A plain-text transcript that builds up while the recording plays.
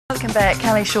Welcome back.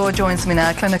 Kellie Shore joins me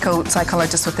now, clinical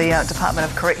psychologist with the Department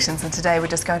of Corrections, and today we're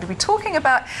just going to be talking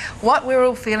about what we're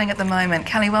all feeling at the moment.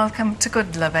 Kellie, welcome to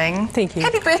Good Living. Thank you.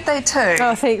 Happy birthday too.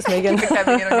 Oh, thanks, Megan. Thank you for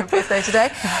coming in on your birthday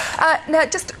today. Now,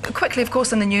 just quickly, of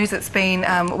course, in the news it's been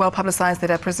well publicised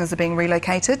that our prisoners are being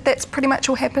relocated. That's pretty much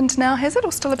all happened now, has it,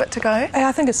 or still a bit to go?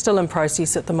 I think it's still in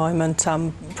process at the moment.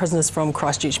 Prisoners from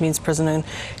Christchurch Men's Prison and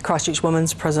Christchurch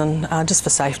Women's Prison, just for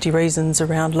safety reasons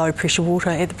around low pressure water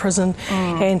at the prison,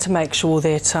 and to make sure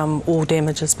that all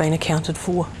damage has been accounted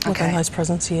for within those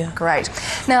prisons here. Great.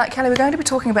 Now, Kellie, we're going to be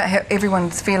talking about how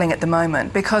everyone's feeling at the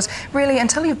moment, because really,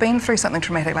 until you've been through something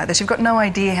traumatic like this, you've got no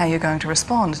idea how you're going to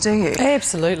respond, do you?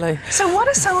 Absolutely. So what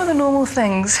are some of the normal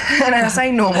things, and I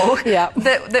say normal,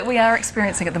 that we are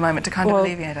experiencing at the moment to kind of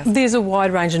alleviate us? There's a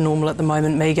wide range of normal at the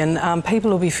moment, Megan. People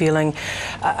will be feeling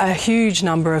a huge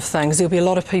number of things. There'll be a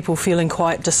lot of people feeling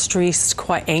quite distressed,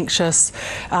 quite anxious.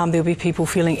 There'll be people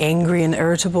feeling angry and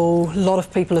irritable. A lot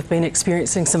of people have been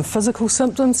experiencing some physical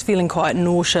symptoms, feeling quite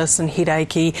nauseous and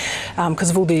headachy because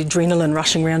of all the adrenaline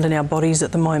rushing around in our bodies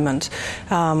at the moment.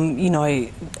 You know,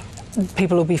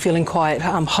 people will be feeling quite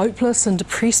hopeless and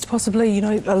depressed possibly. You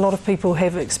know, a lot of people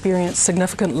have experienced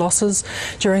significant losses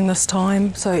during this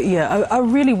time. So, yeah, a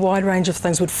really wide range of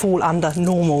things would fall under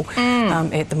normal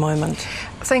at the moment.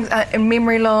 Things,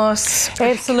 memory loss.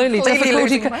 Absolutely.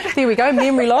 Difficulty. There we go.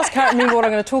 Memory loss. Can't remember what I'm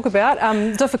going to talk about.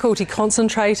 Difficulty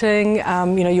concentrating.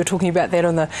 You know, you're talking about that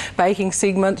on the baking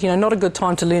segment. You know, not a good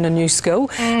time to learn a new skill.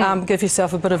 Give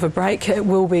yourself a bit of a break. It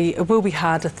will be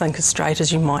hard to think as straight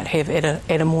as you might have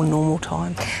at a more normal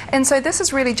time. And so this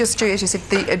is really just due, as you said,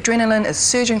 the adrenaline is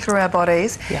surging through our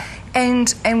bodies. Yeah.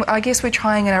 And I guess we're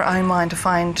trying in our own mind to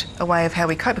find a way of how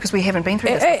we cope, because we haven't been through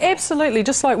this before. Absolutely.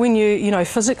 Just like when you know,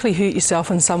 physically hurt yourself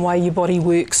in some way, your body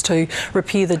works to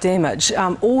repair the damage.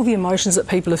 All the emotions that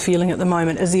people are feeling at the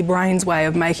moment is their brain's way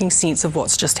of making sense of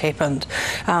what's just happened.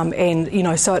 And, you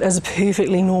know, so it is a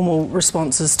perfectly normal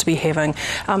responses to be having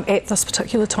at this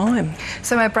particular time.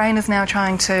 So our brain is now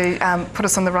trying to put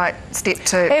us on the right step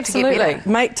to get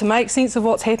better. To make sense of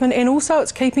what's happened, and also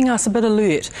it's keeping us a bit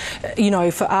alert, you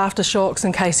know, for aftershocks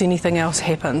in case anything else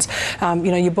happens.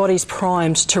 You know, your body's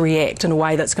primed to react in a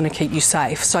way that's going to keep you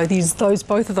safe. So there's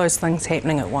both of those things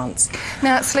happening at once.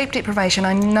 Now, sleep deprivation,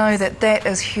 I know that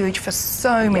is huge for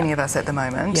so many of us at the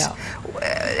moment. Yeah.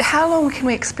 How long can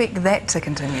we expect that to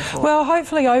continue for? Well,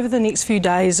 hopefully over the next few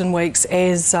days and weeks,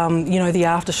 as you know, the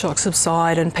aftershocks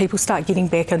subside and people start getting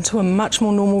back into a much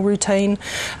more normal routine.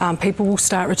 People will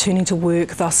start returning to work.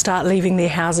 They'll start leaving their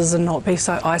houses and not be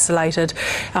so isolated.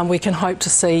 We can hope to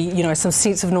see, you know, some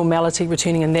sense of normality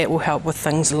returning, and that will help with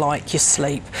things like your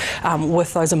sleep,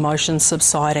 with those emotions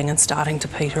subsiding and starting to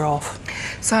peter off.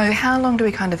 So how long do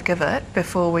we kind of give it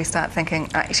before we start thinking,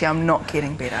 actually, I'm not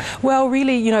getting better? Well,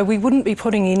 really, you know, we wouldn't be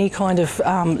putting any kind of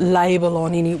label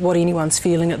on what anyone's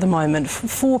feeling at the moment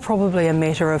for probably a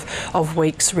matter of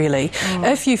weeks, really.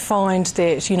 If you find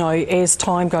that, you know, as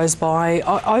time goes by,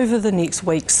 over the next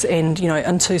weeks and, you know,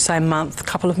 into, say, a month,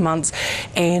 couple of months,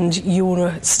 and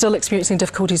you're still experiencing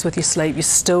difficulties with your sleep, you're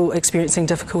still experiencing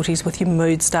difficulties with your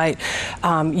mood state,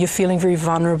 you're feeling very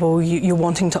vulnerable, you're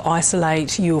wanting to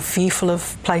isolate, you're fearful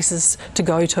of places to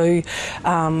go to,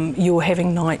 you're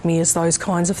having nightmares, those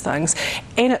kinds of things,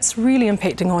 and it's really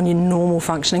impacting on your normal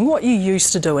functioning, what you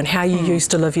used to do and how you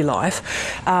used to live your life,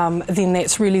 then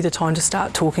that's really the time to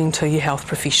start talking to your health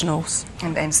professionals.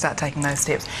 And start taking those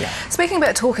steps. Yeah. Speaking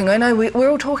about talking, I know we're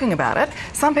all talking about it.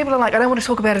 Some people are like, I don't want to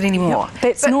talk about it anymore. Yeah,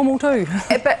 that's normal too.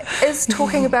 But is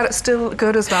talking about it still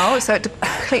good as well? So it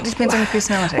depends on your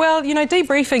personality. Well, you know,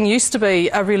 debriefing used to be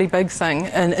a really big thing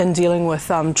in dealing with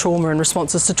trauma and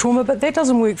responses to trauma, but that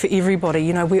doesn't work for everybody.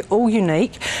 You know, we're all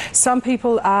unique. Some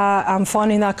people are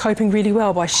finding they're coping really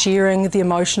well by sharing the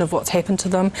emotion of what's happened to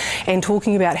them and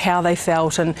talking about how they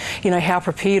felt and, you know, how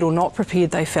prepared or not prepared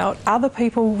they felt. Other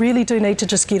people really do need to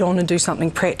just get on and do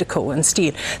something practical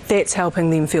instead. That's helping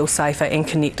them feel safer and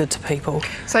connected to people.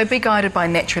 So be guided by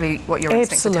naturally what your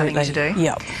instincts are telling you to do.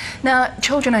 Yeah. Now,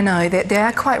 children, I know that they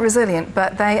are quite resilient,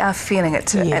 but they are feeling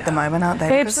it at the moment, aren't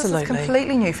they? Absolutely. Because this is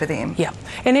completely new for them. Yeah.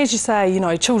 And as you say, you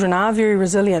know, children are very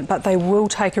resilient, but they will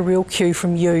take a real cue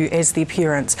from you as their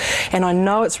parents. And I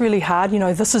know it's really hard. You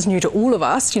know, this is new to all of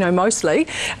us, you know, mostly,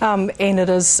 and it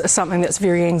is something that's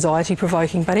very anxiety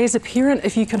provoking. But as a parent,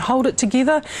 if you can hold it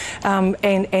together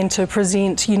and to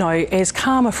present, you know, as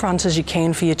calm a front as you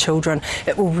can for your children,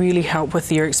 it will really help with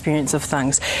their experience of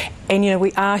things. And, you know,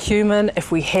 we are human.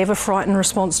 If we have a frightened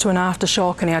response to an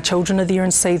aftershock and our children are there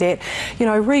and see that, you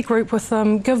know, regroup with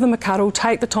them, give them a cuddle,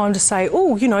 take the time to say,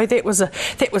 oh, you know, that was a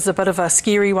bit of a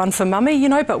scary one for mummy, you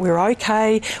know, but we're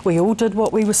okay. We all did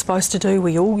what we were supposed to do.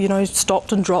 We all, you know,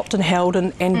 stopped and dropped and held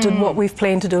and did what we've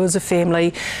planned to do as a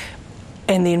family.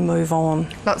 And then move on.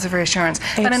 Lots of reassurance.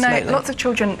 Absolutely. And I know lots of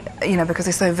children, you know, because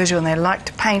they're so visual and they like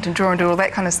to paint and draw and do all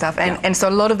that kind of stuff. And so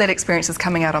a lot of that experience is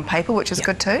coming out on paper, which is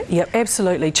good too. Yep,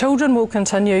 absolutely. Children will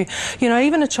continue, you know,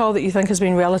 even a child that you think has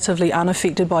been relatively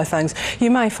unaffected by things, you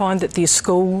may find that their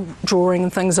school drawing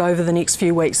and things over the next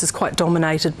few weeks is quite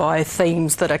dominated by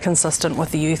themes that are consistent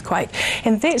with the earthquake.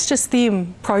 And that's just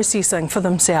them processing for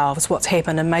themselves what's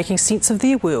happened and making sense of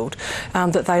their world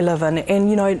that they live in. And,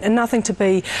 you know, and nothing to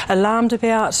be alarmed about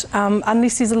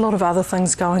unless there's a lot of other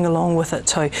things going along with it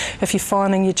too. If you're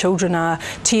finding your children are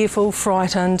tearful,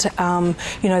 frightened,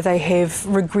 you know, they have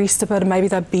regressed a bit and maybe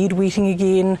they're bedwetting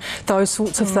again, those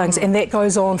sorts of things, and that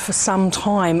goes on for some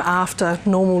time after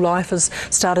normal life has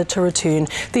started to return,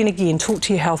 then again talk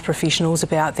to your health professionals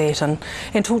about that and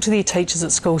talk to their teachers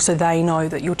at school so they know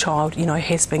that your child, you know,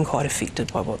 has been quite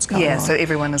affected by what's going on. Yeah, so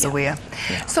everyone is aware.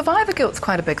 Yeah. Survivor guilt's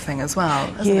quite a big thing as well,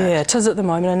 isn't it? Yeah, it is at the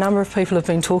moment. A number of people have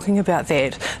been talking about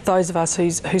that. Those of us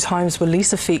whose homes were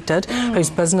less affected, whose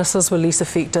businesses were less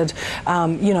affected,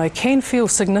 you know, can feel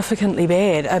significantly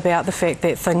bad about the fact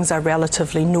that things are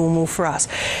relatively normal for us.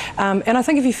 And I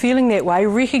think if you're feeling that way,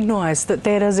 recognise that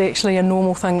that is actually a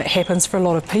normal thing that happens for a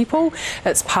lot of people.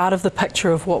 It's part of the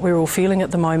picture of what we're all feeling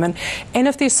at the moment. And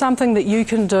if there's something that you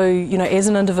can do, you know, as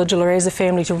an individual or as a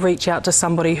family to reach out to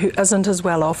somebody who isn't as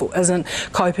well off or isn't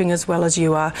coping as well as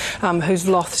you are, who's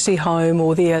lost their home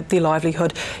or their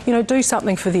livelihood, you know, do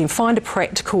something for them. Find a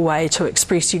practical way to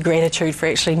express your gratitude for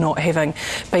actually not having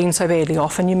been so badly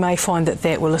off, and you may find that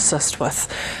that will assist with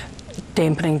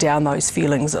dampening down those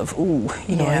feelings of, oh,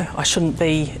 you know, I shouldn't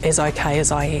be as okay as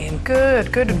I am.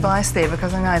 Good advice there,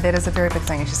 because I know that is a very big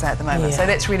thing, as you say, at the moment. Yeah. So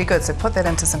that's really good. So put that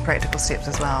into some practical steps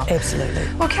as well.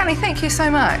 Absolutely. Well, Kellie, thank you so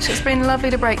much. It's been lovely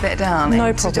to break that down. No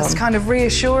and problem. to just kind of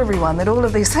reassure everyone that all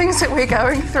of these things that we're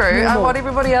going through are what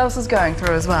everybody else is going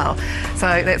through as well.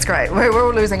 So that's great. We're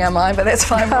all losing our mind, but that's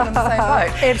fine. We're all in the same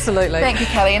boat. Absolutely. Thank you,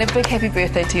 Kellie, and a big happy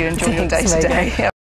birthday to you. Enjoy your day Thanks, today. Megan.